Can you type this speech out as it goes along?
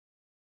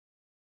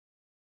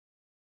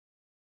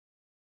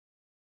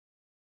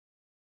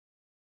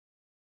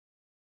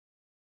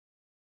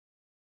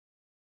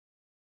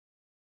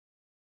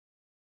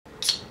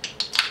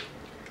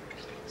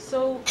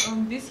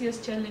This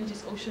year's challenge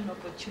is Ocean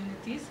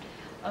Opportunities.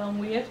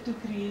 We have to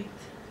create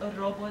a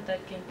robot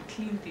that can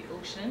clean the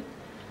ocean.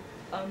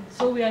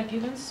 So we are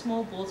given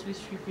small balls which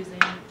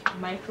represent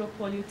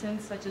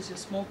micropollutants such as your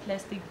small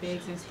plastic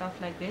bags and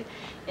stuff like that.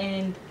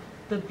 And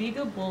the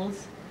bigger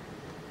balls,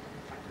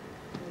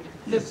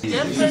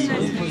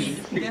 definitely.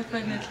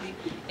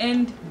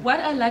 And what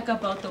I like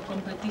about the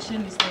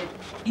competition is that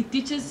it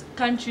teaches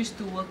countries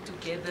to work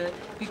together,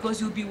 because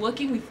you'll be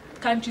working with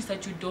countries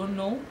that you don't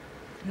know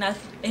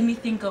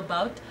anything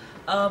about.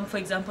 For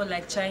example,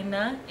 like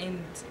China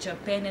and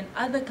Japan and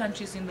other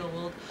countries in the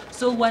world.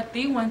 So what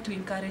they want to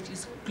encourage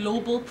is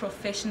global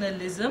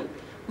professionalism,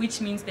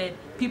 which means that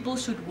people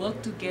should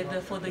work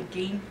together for the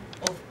gain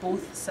of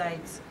both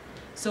sides.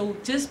 So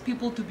just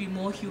people to be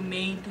more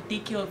humane, to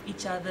take care of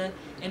each other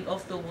and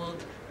of the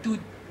world, to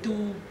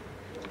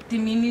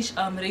diminish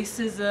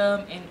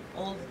racism and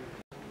all.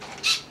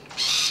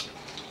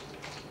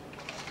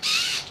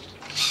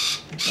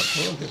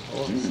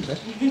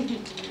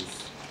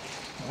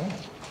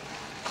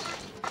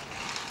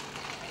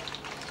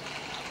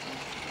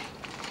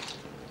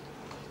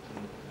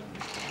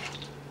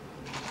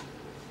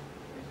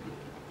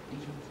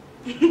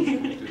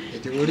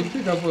 You already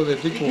pick up the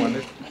big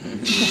one.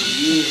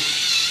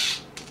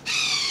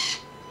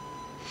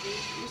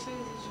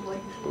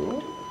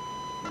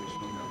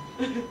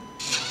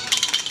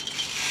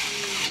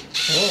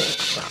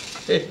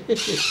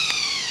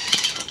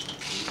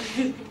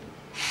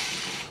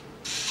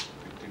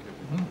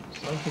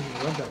 Something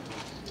wonderful.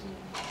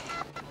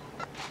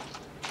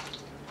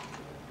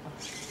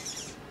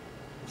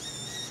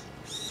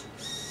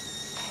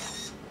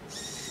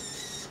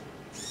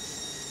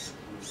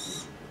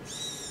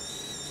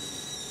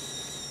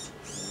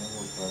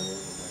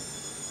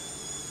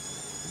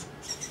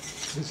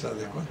 These are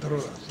the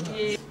controllers. Huh?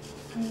 Yeah.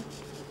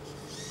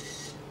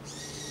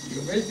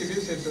 You made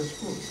this at the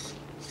school?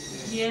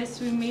 Yes,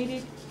 we made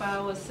it by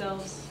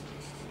ourselves.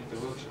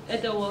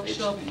 At the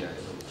workshop. Yeah, at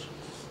the workshop.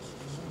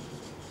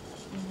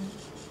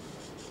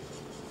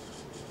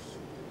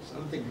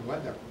 Something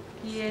wonderful.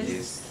 Yes.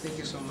 Yes. Thank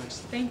you so much.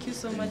 Thank you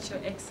so much, Your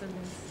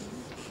Excellency.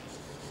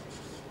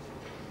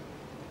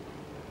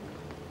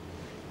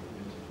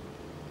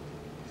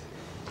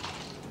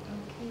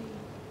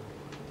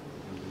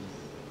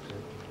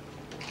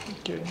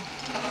 Okay.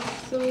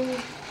 So, You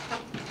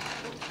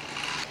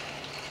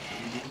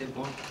did the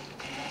bond.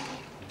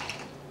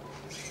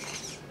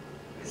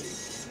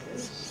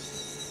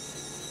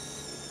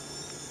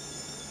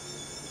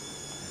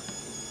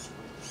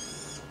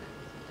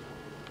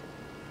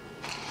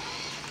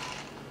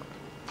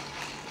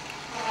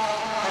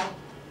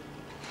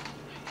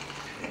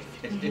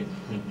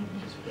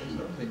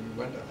 Something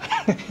wonderful.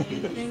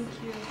 thank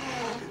you.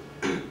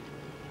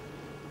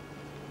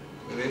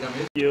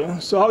 Yeah.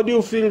 So how do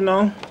you feel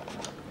now?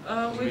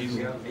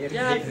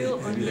 Yeah, I feel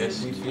honored.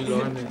 We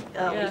feel honored.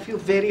 Yeah. We feel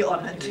very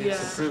honored Yeah.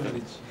 It's a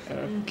privilege.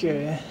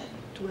 Okay.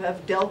 to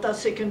have Delta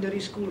Secondary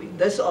School in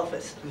this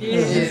office.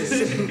 Yes.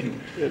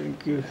 Very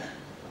good.